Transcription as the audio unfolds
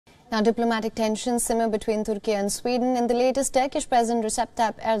Now, diplomatic tensions simmer between Turkey and Sweden. In the latest, Turkish President Recep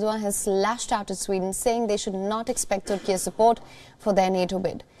Tayyip Erdogan has lashed out at Sweden, saying they should not expect Turkey's support for their NATO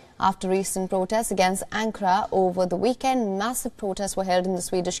bid. After recent protests against Ankara over the weekend, massive protests were held in the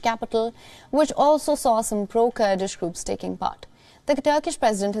Swedish capital, which also saw some pro-Kurdish groups taking part. The Turkish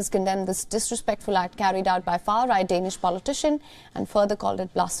president has condemned this disrespectful act carried out by far-right Danish politician and further called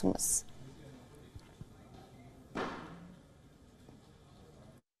it blasphemous.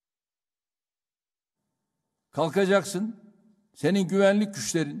 Kalkacaksın, senin güvenlik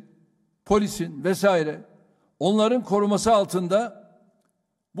güçlerin, polisin vesaire, onların koruması altında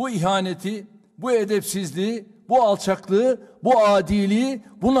bu ihaneti, bu edepsizliği, bu alçaklığı, bu adiliği,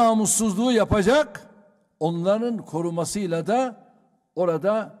 bu namussuzluğu yapacak, onların korumasıyla da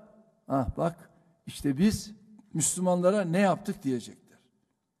orada, bak işte biz Müslümanlara ne yaptık diyecekler.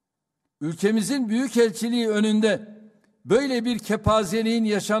 Ülkemizin büyükelçiliği önünde böyle bir kepazeliğin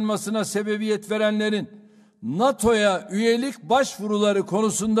yaşanmasına sebebiyet verenlerin NATO'ya üyelik başvuruları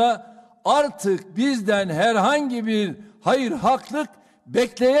konusunda artık bizden herhangi bir hayır haklık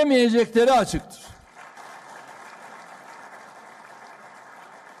bekleyemeyecekleri açıktır.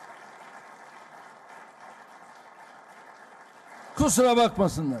 Kusura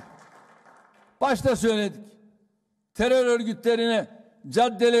bakmasınlar. Başta söyledik. Terör örgütlerine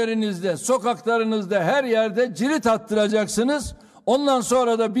caddelerinizde, sokaklarınızda, her yerde cirit attıracaksınız. Ondan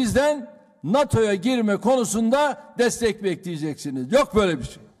sonra da bizden NATO'ya girme konusunda destek bekleyeceksiniz. Yok böyle bir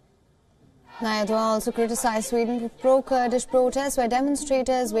şey. Erdogan also criticized Sweden for pro-Kurdish protests where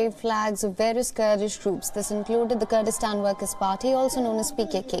demonstrators waved flags of various Kurdish groups. This included the Kurdistan Workers' Party, also known as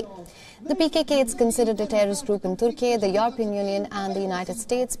PKK. The PKK is considered a terrorist group in Turkey, the European Union and the United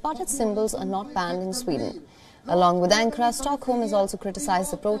States, but its symbols are not banned in Sweden. Along with Ankara, Stockholm has also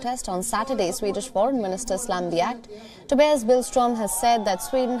criticized the protest. On Saturday, Swedish Foreign Minister slammed the act. Tobias Billström has said that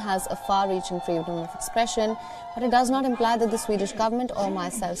Sweden has a far-reaching freedom of expression, but it does not imply that the Swedish government or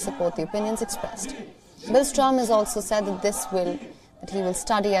myself support the opinions expressed. Billström has also said that he will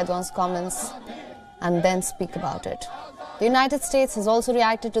study Erdogan's comments and then speak about it. The United States has also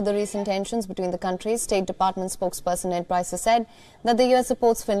reacted to the recent tensions between the countries. State Department spokesperson Ned Price has said that the US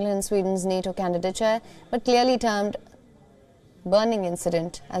supports Finland and Sweden's NATO candidature, but clearly termed burning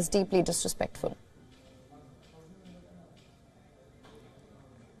incident as deeply disrespectful.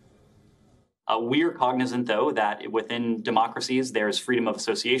 We are cognizant, though, that within democracies there's freedom of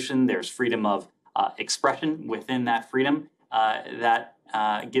association, there's freedom of expression within that freedom that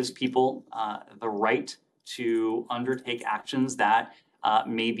gives people the right to undertake actions that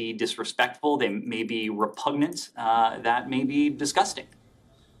may be disrespectful, they may be repugnant, that may be disgusting.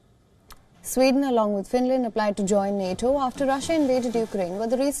 Sweden, along with Finland, applied to join NATO after Russia invaded Ukraine.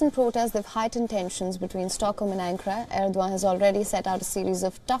 With the recent protests, they've heightened tensions between Stockholm and Ankara. Erdogan has already set out a series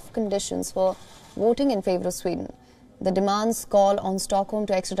of tough conditions for voting in favor of Sweden. The demands call on Stockholm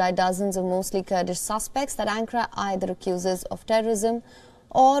to extradite dozens of mostly Kurdish suspects that Ankara either accuses of terrorism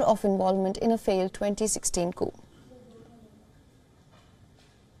or of involvement in a failed 2016 coup.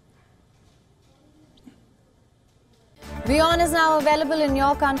 WION is now available in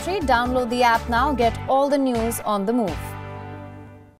your country. Download the app now. Get all the news on the move.